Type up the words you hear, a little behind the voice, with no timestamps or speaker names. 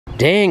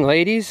Dang,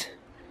 ladies.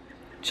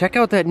 Check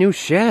out that new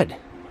shed.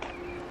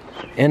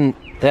 And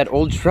that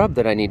old shrub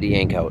that I need to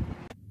yank out.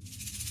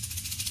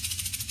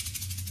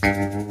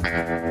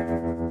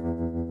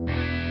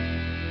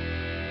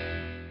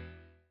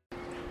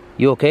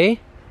 You okay?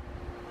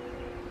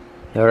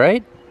 All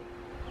right?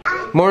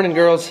 Morning,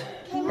 girls.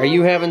 Are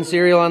you having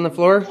cereal on the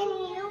floor? Can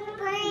you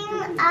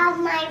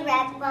bring my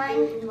red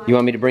one? You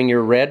want me to bring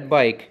your red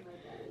bike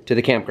to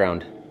the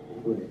campground?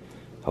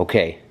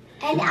 Okay.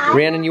 And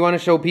Rhiannon, you want to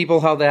show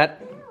people how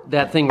that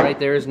thing right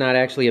there is not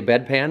actually a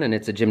bedpan and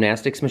it's a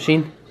gymnastics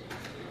machine?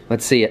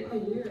 Let's see it.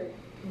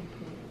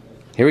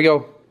 Here we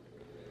go.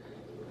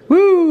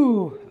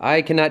 Woo!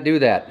 I cannot do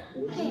that.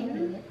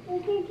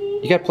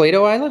 You got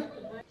Play-Doh, Isla?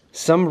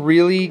 Some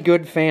really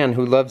good fan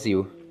who loves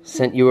you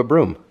sent you a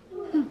broom.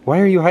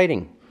 Why are you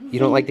hiding? You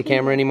don't like the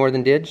camera any more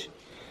than Didge?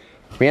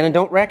 Rhiannon,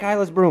 don't wreck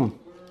Isla's broom.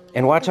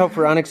 And watch out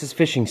for Onyx's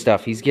fishing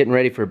stuff. He's getting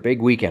ready for a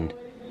big weekend.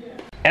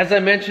 As I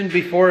mentioned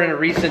before in a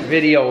recent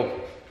video,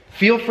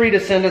 feel free to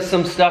send us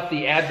some stuff.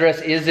 The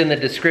address is in the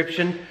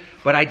description,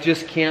 but I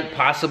just can't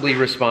possibly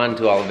respond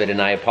to all of it,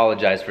 and I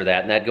apologize for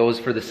that. And that goes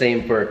for the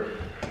same for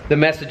the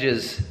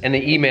messages and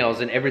the emails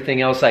and everything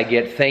else I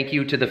get. Thank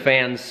you to the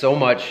fans so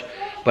much,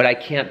 but I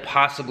can't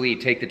possibly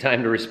take the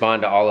time to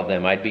respond to all of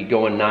them. I'd be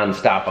going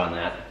non-stop on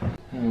that.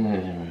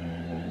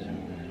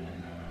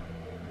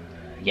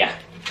 Yeah,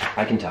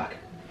 I can talk.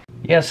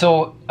 Yeah,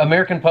 so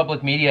American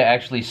Public Media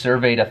actually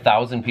surveyed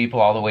 1,000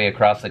 people all the way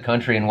across the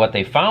country, and what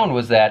they found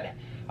was that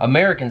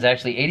Americans,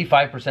 actually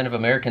 85% of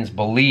Americans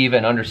believe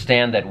and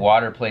understand that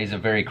water plays a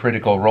very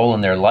critical role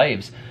in their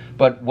lives.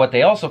 But what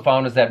they also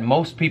found is that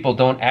most people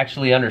don't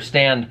actually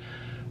understand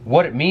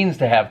what it means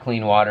to have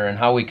clean water and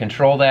how we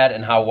control that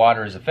and how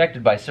water is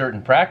affected by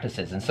certain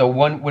practices. And so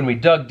when we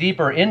dug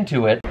deeper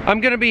into it,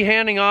 I'm going to be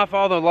handing off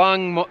all the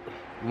lawn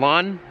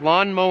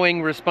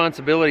mowing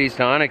responsibilities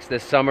to Onyx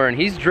this summer, and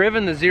he's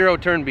driven the zero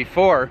turn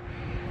before,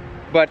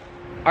 but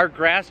our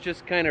grass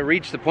just kind of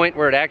reached the point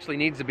where it actually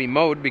needs to be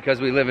mowed because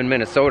we live in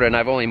Minnesota, and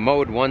I've only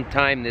mowed one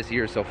time this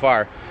year so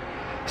far.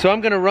 So I'm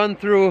going to run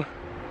through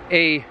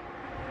a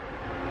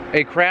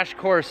crash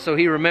course so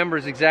he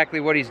remembers exactly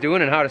what he's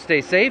doing and how to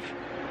stay safe,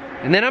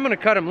 and then I'm going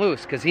to cut him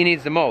loose because he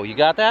needs to mow. You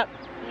got that?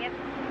 Yep.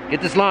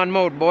 Get this lawn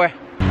mowed, boy.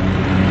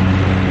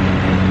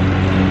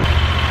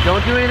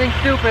 Don't do anything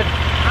stupid.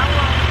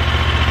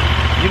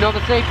 You know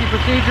the safety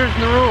procedures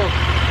and the rules?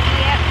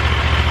 Yep.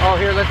 Oh,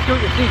 here, let's scoot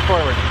your seat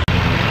forward.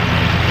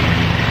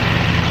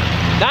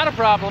 Not a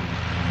problem.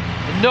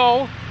 And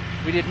no,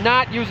 we did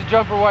not use a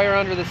jumper wire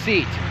under the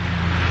seat.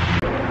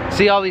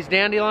 See all these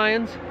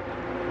dandelions?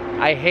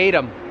 I hate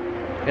them.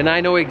 And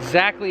I know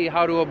exactly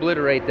how to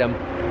obliterate them.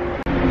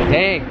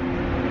 Dang.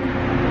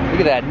 Look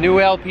at that new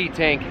LP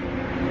tank.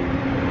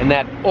 And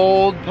that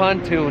old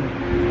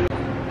pontoon.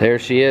 There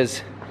she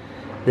is.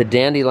 The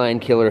dandelion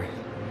killer.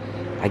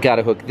 I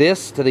gotta hook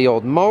this to the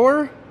old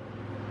mower,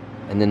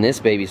 and then this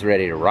baby's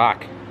ready to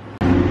rock.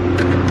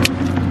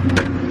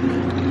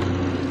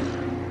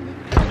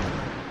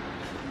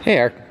 Hey,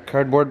 our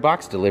cardboard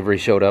box delivery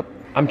showed up.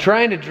 I'm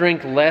trying to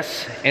drink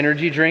less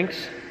energy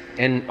drinks,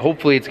 and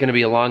hopefully it's gonna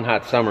be a long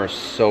hot summer,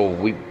 so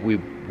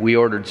we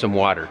ordered some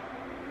water.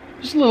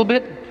 Just a little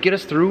bit, get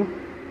us through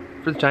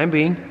for the time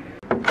being.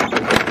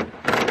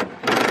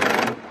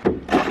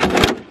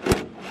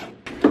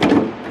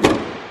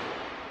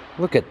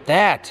 Look at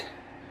that.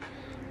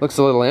 Looks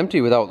a little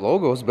empty without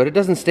logos, but it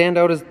doesn't stand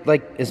out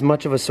as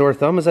much of a sore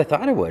thumb as I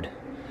thought it would.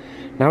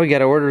 Now we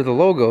gotta order the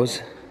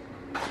logos.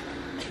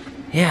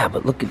 Yeah,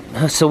 but look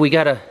at, so we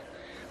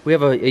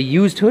have a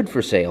used hood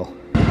for sale.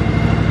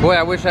 Boy,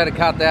 I wish I'd have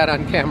caught that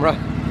on camera.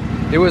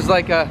 It was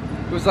like a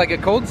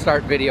cold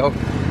start video.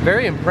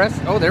 Very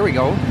impressed. Oh, there we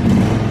go.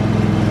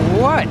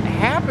 What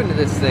happened to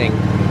this thing?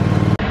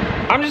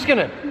 I'm just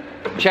gonna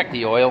check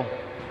the oil.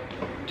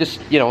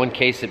 Just, you know, in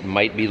case it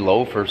might be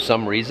low for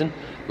some reason.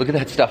 Look at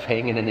that stuff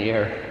hanging in the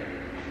air.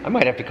 I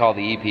might have to call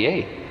the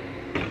EPA.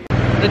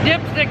 The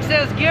dipstick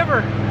says give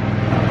her.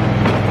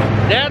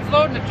 Dad's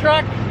loading the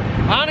truck.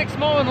 Onyx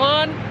mowing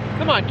lawn.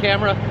 Come on,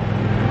 camera.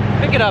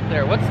 Pick it up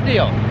there. What's the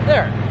deal?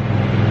 There.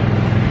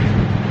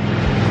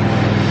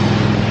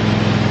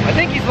 I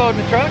think he's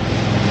loading the truck.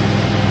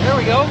 There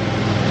we go.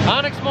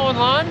 Onyx mowing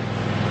lawn.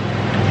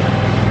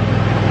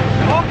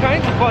 All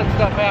kinds of fun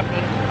stuff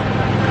happening.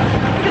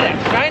 Look at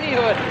that shiny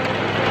hood.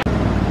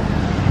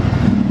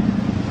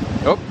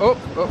 Oh.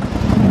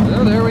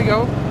 Well, there we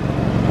go.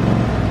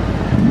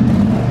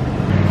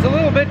 It's a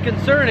little bit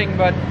concerning,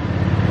 but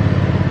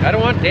I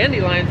don't want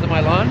dandelions on my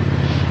lawn.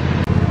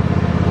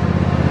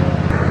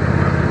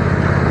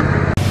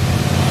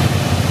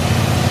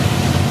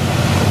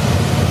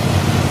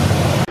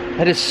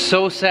 That is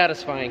so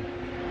satisfying.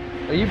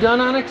 Are you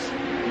done, Onyx?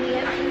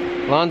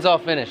 Yep. Lawn's all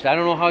finished. I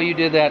don't know how you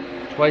did that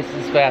twice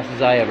as fast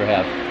as I ever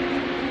have.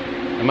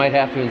 I might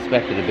have to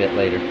inspect it a bit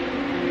later.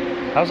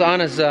 How's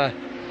Anna's,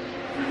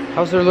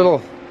 how's her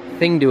little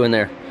thing doing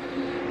there?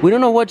 We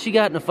don't know what she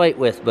got in a fight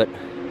with, but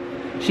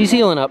she's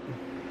healing up.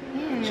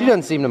 Yeah. She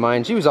doesn't seem to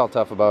mind. She was all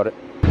tough about it.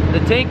 The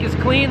tank is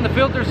clean, the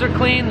filters are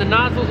clean, the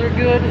nozzles are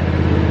good.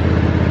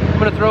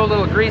 gonna throw a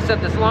little grease at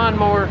this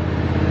lawnmower.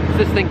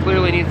 This thing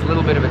clearly needs a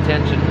little bit of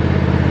attention.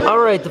 All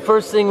right, the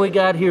first thing we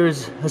got here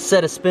is a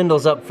set of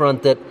spindles up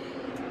front that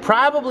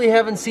probably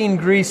haven't seen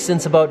grease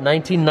since about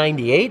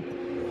 1998.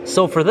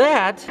 So for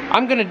that,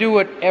 I'm gonna do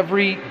what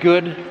every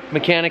good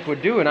mechanic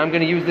would do, and I'm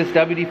gonna use this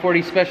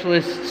WD-40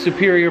 Specialist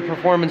Superior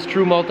Performance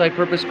True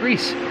Multi-Purpose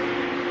Grease.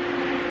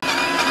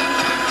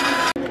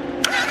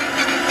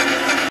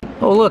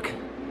 Oh look,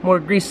 more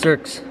grease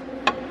zerks.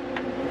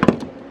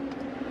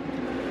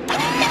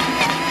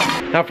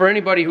 Now for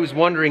anybody who's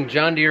wondering,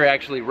 John Deere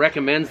actually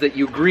recommends that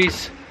you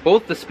grease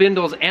both the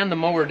spindles and the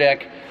mower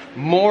deck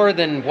more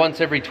than once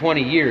every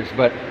 20 years,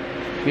 but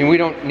I mean, we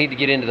don't need to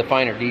get into the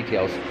finer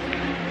details.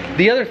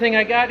 The other thing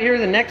I got here,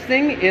 the next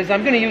thing, is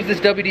I'm gonna use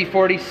this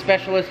WD-40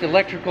 Specialist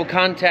Electrical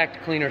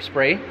Contact Cleaner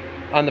Spray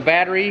on the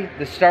battery,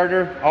 the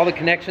starter, all the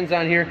connections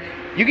on here.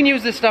 You can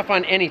use this stuff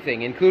on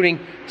anything, including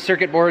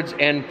circuit boards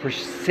and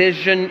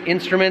precision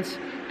instruments.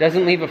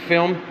 Doesn't leave a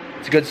film.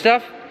 It's good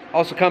stuff.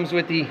 Also comes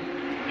with the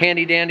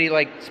handy dandy,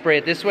 like, spray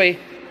it this way,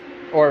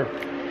 or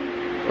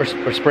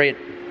spray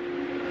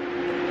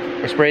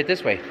it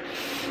this way.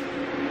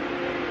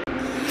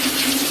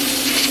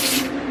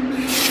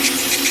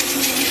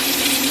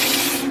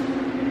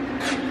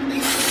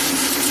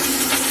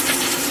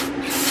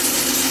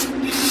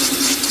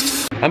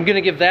 I'm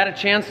gonna give that a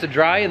chance to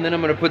dry, and then I'm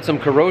gonna put some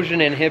corrosion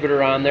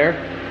inhibitor on there.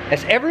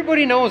 As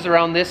everybody knows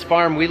around this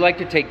farm, we like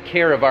to take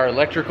care of our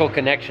electrical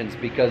connections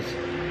because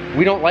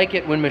we don't like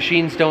it when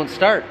machines don't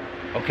start,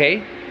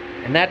 okay?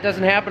 And that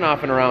doesn't happen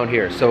often around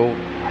here. So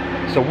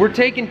we're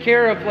taking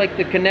care of like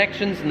the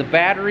connections and the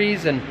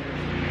batteries, and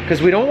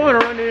because we don't want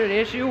to run into an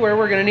issue where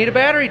we're gonna need a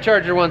battery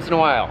charger once in a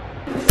while.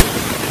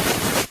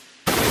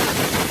 A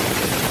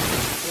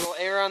little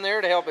air on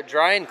there to help it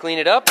dry and clean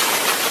it up.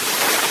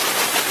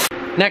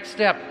 Next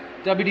step,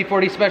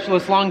 WD-40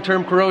 Specialist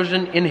Long-Term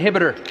Corrosion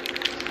Inhibitor.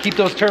 Keep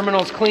those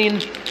terminals clean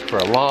for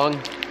a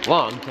long,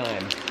 long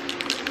time.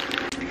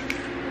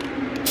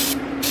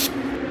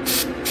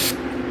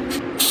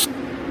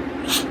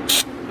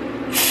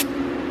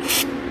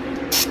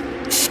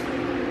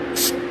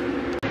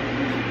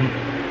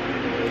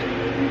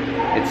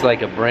 It's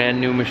like a brand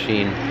new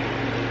machine.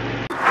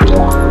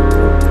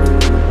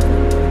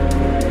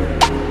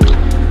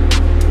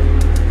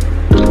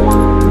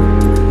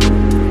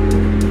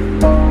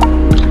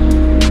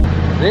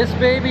 This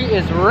baby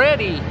is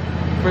ready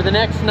for the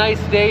next nice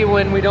day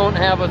when we don't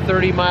have a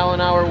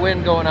 30-mile-an-hour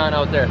wind going on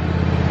out there.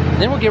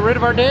 Then we'll get rid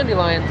of our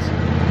dandelions.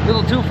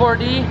 Little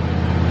 2,4-D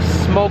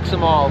smokes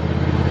them all.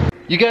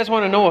 You guys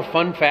want to know a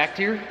fun fact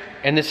here?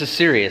 And this is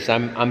serious.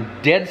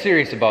 I'm dead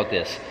serious about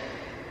this.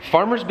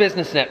 Farmers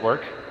Business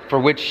Network, for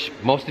which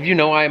most of you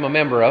know I am a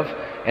member of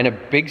and a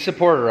big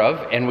supporter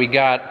of, and we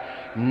got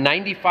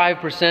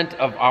 95%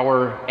 of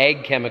our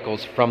ag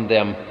chemicals from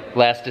them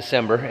last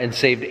December and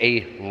saved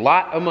a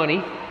lot of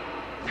money.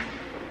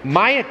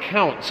 My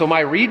account, so my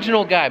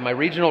regional guy, my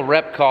regional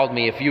rep called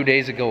me a few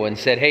days ago and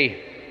said,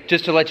 hey,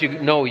 just to let you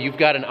know, you've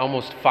got an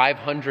almost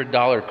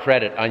 $500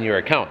 credit on your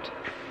account.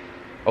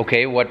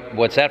 Okay,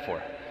 what's that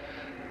for?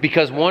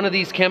 Because one of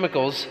these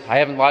chemicals, I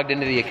haven't logged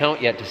into the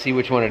account yet to see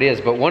which one it is,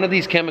 but one of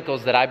these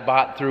chemicals that I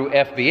bought through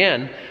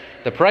FBN,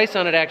 the price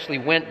on it actually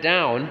went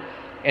down,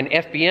 and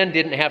FBN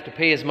didn't have to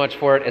pay as much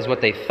for it as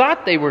what they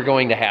thought they were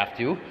going to have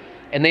to,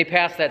 and they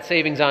passed that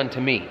savings on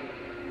to me.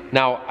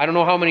 Now, I don't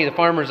know how many of the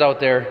farmers out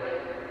there,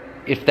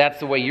 if that's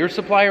the way your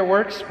supplier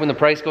works, when the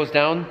price goes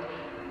down,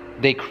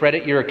 they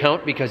credit your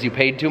account because you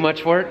paid too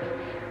much for it.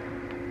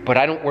 But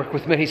I don't work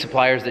with many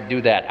suppliers that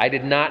do that. I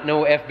did not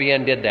know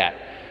FBN did that.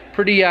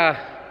 Pretty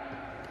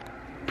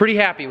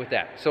happy with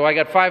that. So I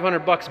got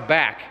 500 bucks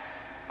back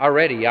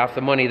already off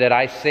the money that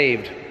I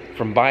saved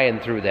from buying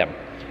through them.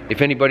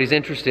 If anybody's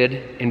interested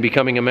in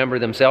becoming a member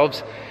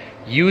themselves,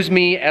 use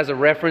me as a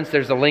reference.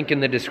 There's a link in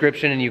the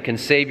description and you can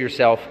save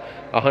yourself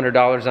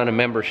 $100 on a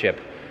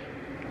membership.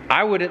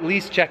 I would at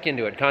least check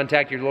into it.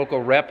 Contact your local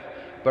rep.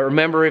 But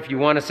remember, if you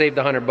want to save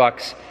the 100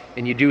 bucks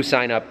and you do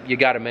sign up, you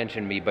got to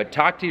mention me. But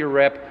talk to your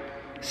rep,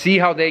 see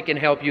how they can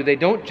help you. They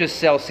don't just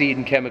sell seed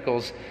and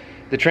chemicals.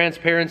 The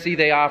transparency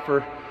they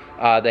offer,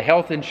 the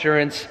health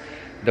insurance,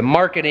 the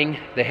marketing,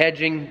 the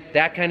hedging,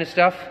 that kind of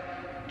stuff,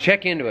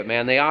 check into it,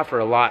 man. They offer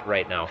a lot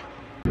right now.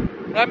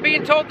 I'm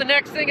being told the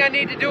next thing I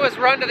need to do is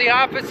run to the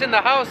office in the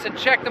house and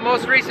check the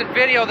most recent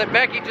video that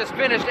Becky just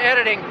finished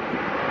editing.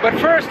 But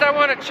first I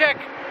want to check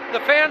the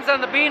fans on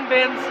the bean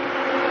bins.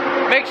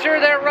 Make sure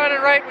they're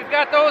running right. We've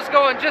got those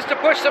going just to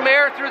push some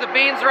air through the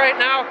beans right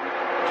now.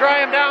 Dry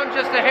them down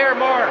just a hair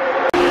more.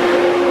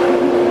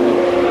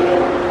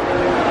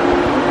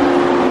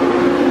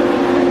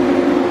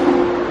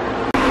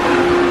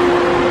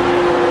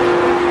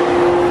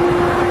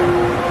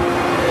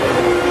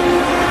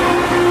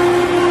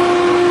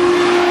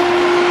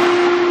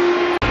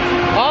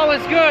 All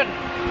is good.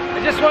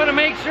 I just want to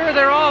make sure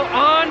they're all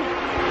on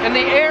and the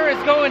air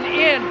is going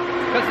in,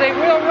 because they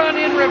will run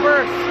in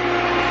reverse.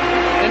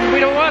 And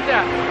we don't want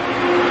that.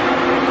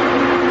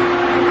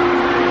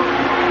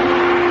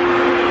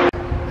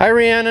 Hi,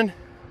 Rhiannon.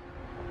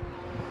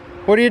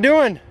 What are you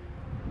doing?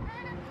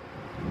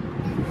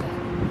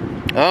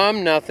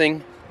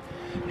 Nothing.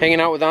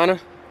 Hanging out with Anna?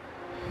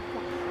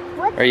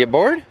 What? Are you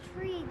bored?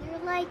 They're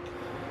like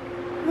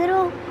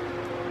little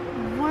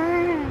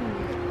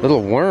worms.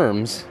 Little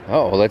worms?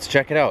 Oh, well, let's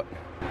check it out.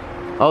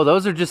 Oh,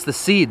 those are just the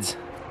seeds.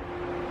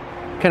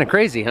 Kind of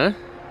crazy, huh?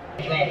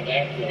 To try and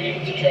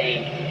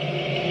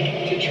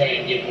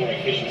get more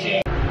efficiency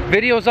out.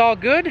 Video's all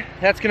good.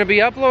 That's gonna be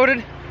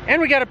uploaded.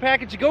 And we got a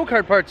package of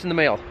go-kart parts in the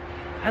mail.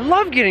 I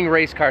love getting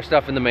race car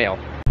stuff in the mail.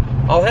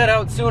 I'll head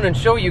out soon and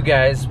show you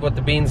guys what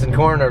the beans and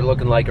corn are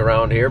looking like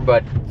around here,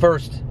 but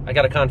first, I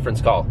got a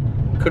conference call.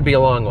 Could be a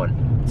long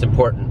one. It's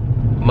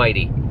important.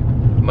 Mighty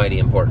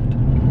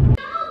important.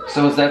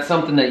 So is that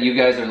something that you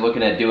guys are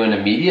looking at doing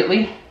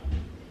immediately?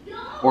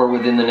 Or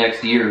within the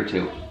next year or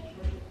two?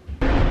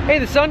 Hey,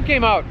 the sun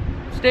came out.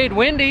 Stayed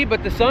windy,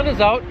 but the sun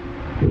is out.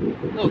 A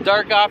little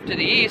dark off to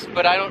the east,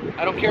 but I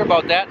don't care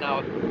about that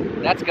now.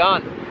 That's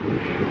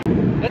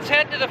gone. Let's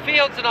head to the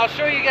fields and I'll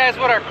show you guys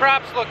what our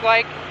crops look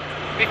like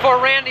before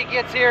Randy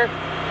gets here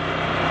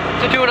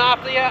to do an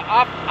off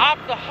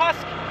the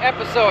Husk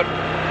episode.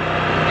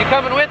 You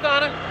coming with,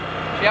 Anna?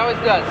 She always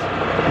does.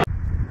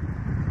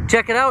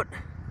 Check it out.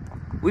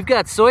 We've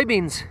got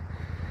soybeans.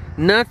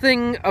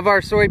 None of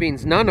our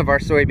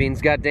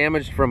soybeans got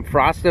damaged from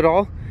frost at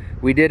all.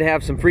 We did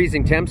have some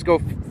freezing temps go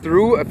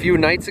through a few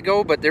nights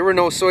ago, but there were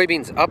no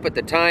soybeans up at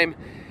the time.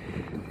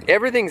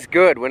 Everything's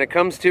good. When it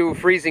comes to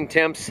freezing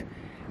temps,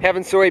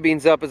 having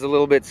soybeans up is a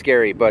little bit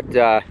scary, but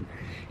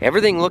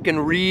everything looking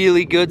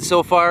really good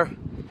so far.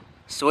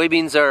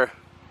 Soybeans are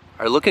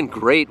looking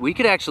great. We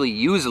could actually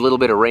use a little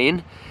bit of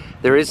rain.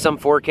 There is some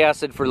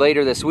forecasted for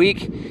later this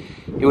week.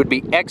 It would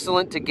be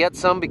excellent to get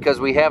some because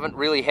we haven't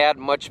really had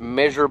much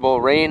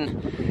measurable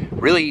rain.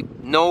 Really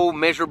no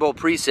measurable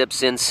precip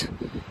since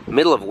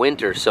middle of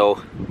winter,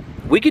 so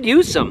we could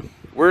use some.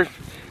 We're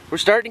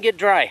starting to get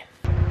dry.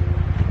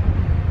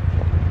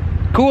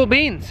 Cool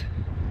beans.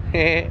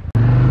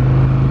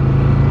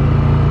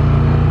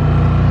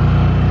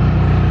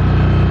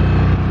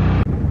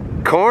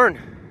 Corn.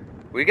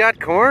 We got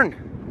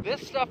corn.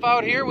 This stuff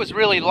out here was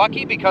really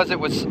lucky because it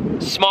was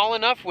small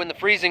enough when the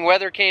freezing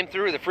weather came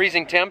through, the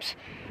freezing temps.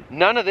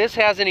 None of this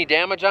has any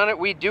damage on it.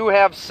 We do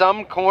have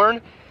some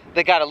corn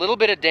that got a little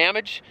bit of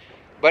damage,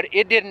 but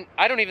it didn't,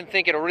 I don't even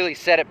think it'll really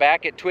set it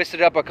back. It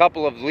twisted up a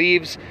couple of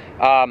leaves.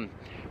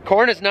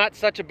 Corn is not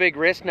such a big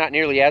risk, not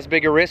nearly as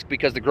big a risk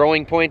because the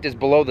growing point is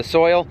below the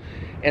soil.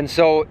 And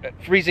so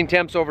freezing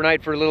temps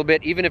overnight for a little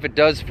bit, even if it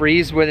does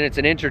freeze when it's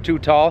an inch or two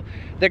tall,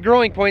 the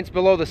growing point's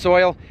below the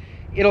soil.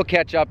 It'll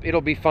catch up, it'll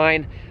be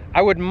fine.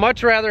 I would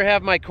much rather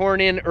have my corn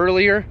in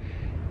earlier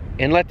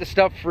and let the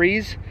stuff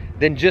freeze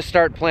than just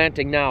start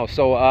planting now.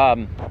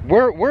 So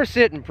we're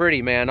sitting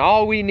pretty, man.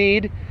 All we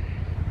need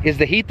is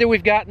the heat that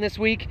we've gotten this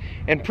week,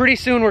 and pretty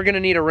soon we're gonna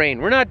need a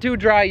rain. We're not too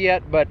dry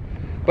yet, but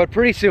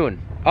pretty soon.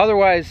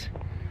 Otherwise,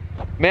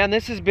 man,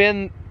 this has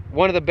been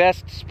one of the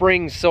best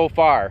springs so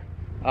far.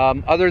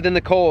 Other than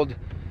the cold,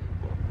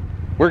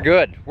 we're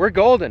good. We're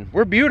golden.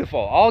 We're beautiful.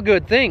 All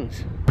good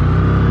things.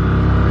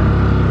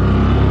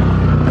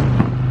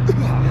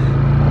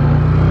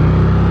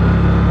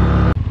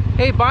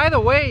 Hey, by the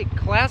way,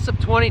 class of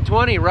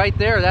 2020 right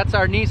there, that's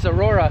our niece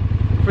Aurora.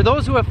 For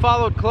those who have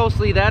followed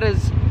closely, that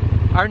is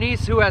our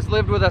niece who has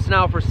lived with us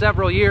now for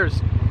several years.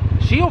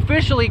 She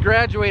officially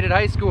graduated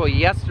high school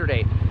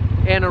yesterday.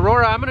 And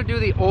Aurora, I'm gonna do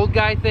the old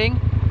guy thing,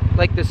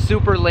 like the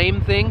super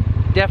lame thing,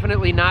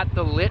 definitely not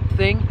the lit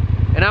thing.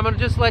 And I'm gonna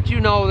just let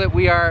you know that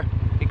we are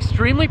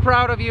extremely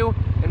proud of you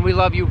and we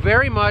love you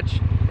very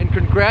much, and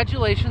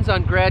congratulations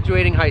on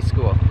graduating high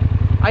school.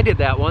 I did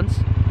that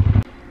once.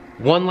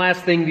 One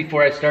last thing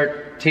before I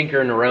start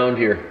tinkering around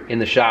here in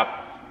the shop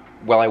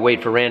while I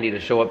wait for Randy to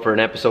show up for an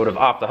episode of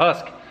Off the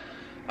Husk.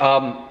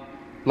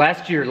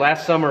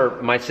 Last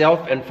summer,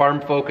 myself and Farm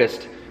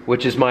Focused,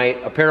 which is my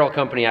apparel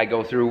company I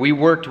go through, we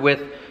worked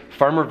with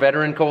Farmer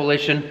Veteran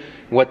Coalition.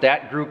 What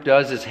that group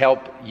does is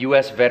help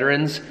U.S.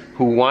 veterans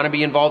who want to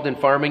be involved in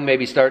farming,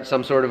 maybe start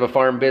some sort of a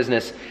farm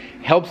business,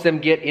 helps them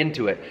get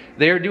into it.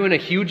 They're doing a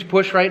huge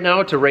push right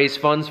now to raise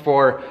funds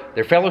for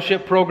their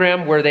fellowship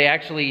program, where they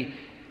actually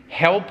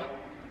help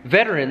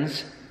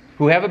veterans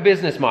who have a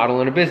business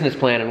model and a business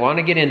plan and want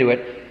to get into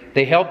it.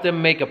 They help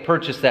them make a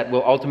purchase that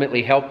will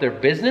ultimately help their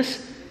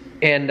business,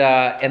 and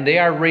they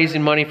are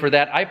raising money for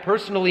that. I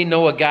personally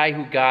know a guy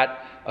who got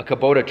a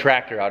Kubota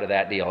tractor out of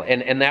that deal,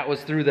 and that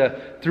was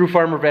through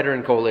Farmer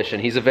Veteran Coalition.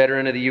 He's a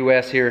veteran of the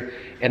U.S. here,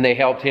 and they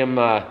helped him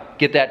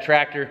get that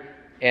tractor.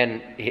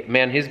 And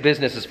man, his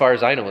business, as far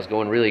as I know, is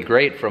going really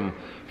great from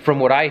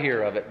what I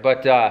hear of it.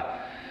 But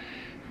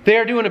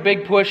they're doing a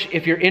big push.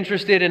 If you're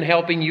interested in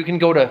helping, you can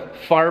go to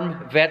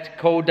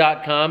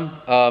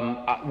farmvetco.com.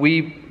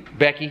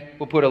 Becky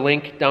will put a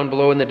link down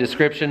below in the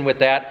description with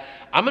that.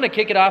 I'm going to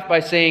kick it off by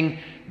saying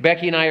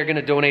Becky and I are going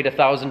to donate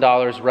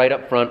 $1,000 right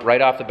up front,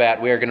 right off the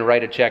bat. We are going to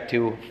write a check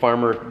to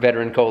Farmer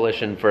Veteran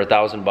Coalition for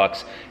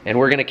 $1,000, and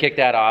we're going to kick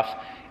that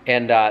off.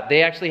 And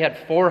they actually had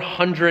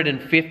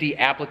 450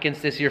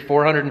 applicants this year,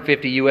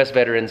 450 U.S.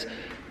 veterans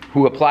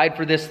who applied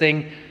for this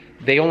thing.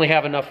 they only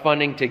have enough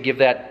funding to give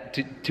that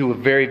to a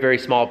very, very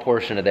small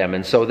portion of them.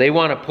 And so they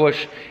want to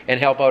push and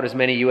help out as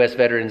many U.S.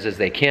 veterans as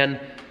they can.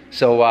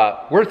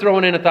 So we're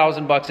throwing in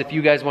 $1,000 if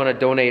you guys want to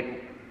donate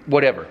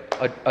whatever,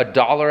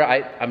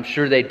 $1, I'm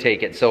sure they'd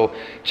take it. So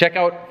check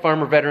out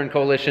Farmer Veteran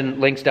Coalition,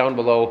 links down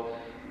below.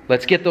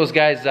 Let's get those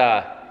guys,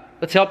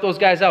 let's help those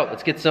guys out.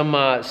 Let's get some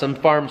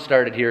farms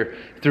started here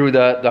through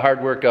the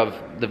hard work of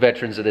the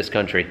veterans of this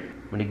country.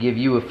 I'm gonna give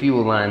you a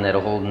fuel line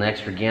that'll hold an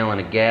extra gallon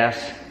of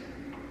gas.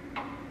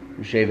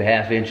 We'll shave a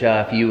 ½ inch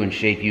off you and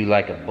shape you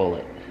like a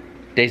bullet.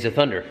 Days of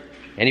Thunder,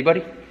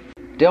 anybody?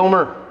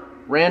 Delmer,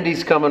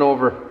 Randy's coming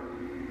over.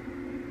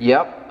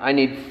 Yep, I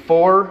need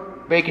 4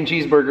 bacon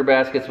cheeseburger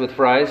baskets with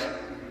fries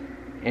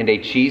and a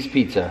cheese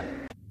pizza.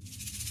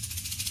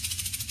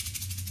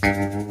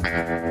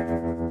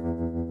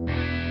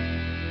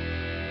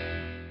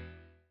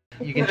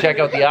 You can check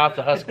out the Off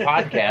the Husk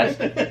podcast.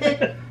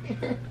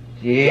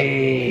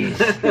 Jeez.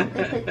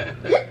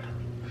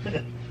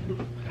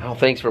 Well,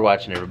 thanks for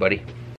watching, everybody.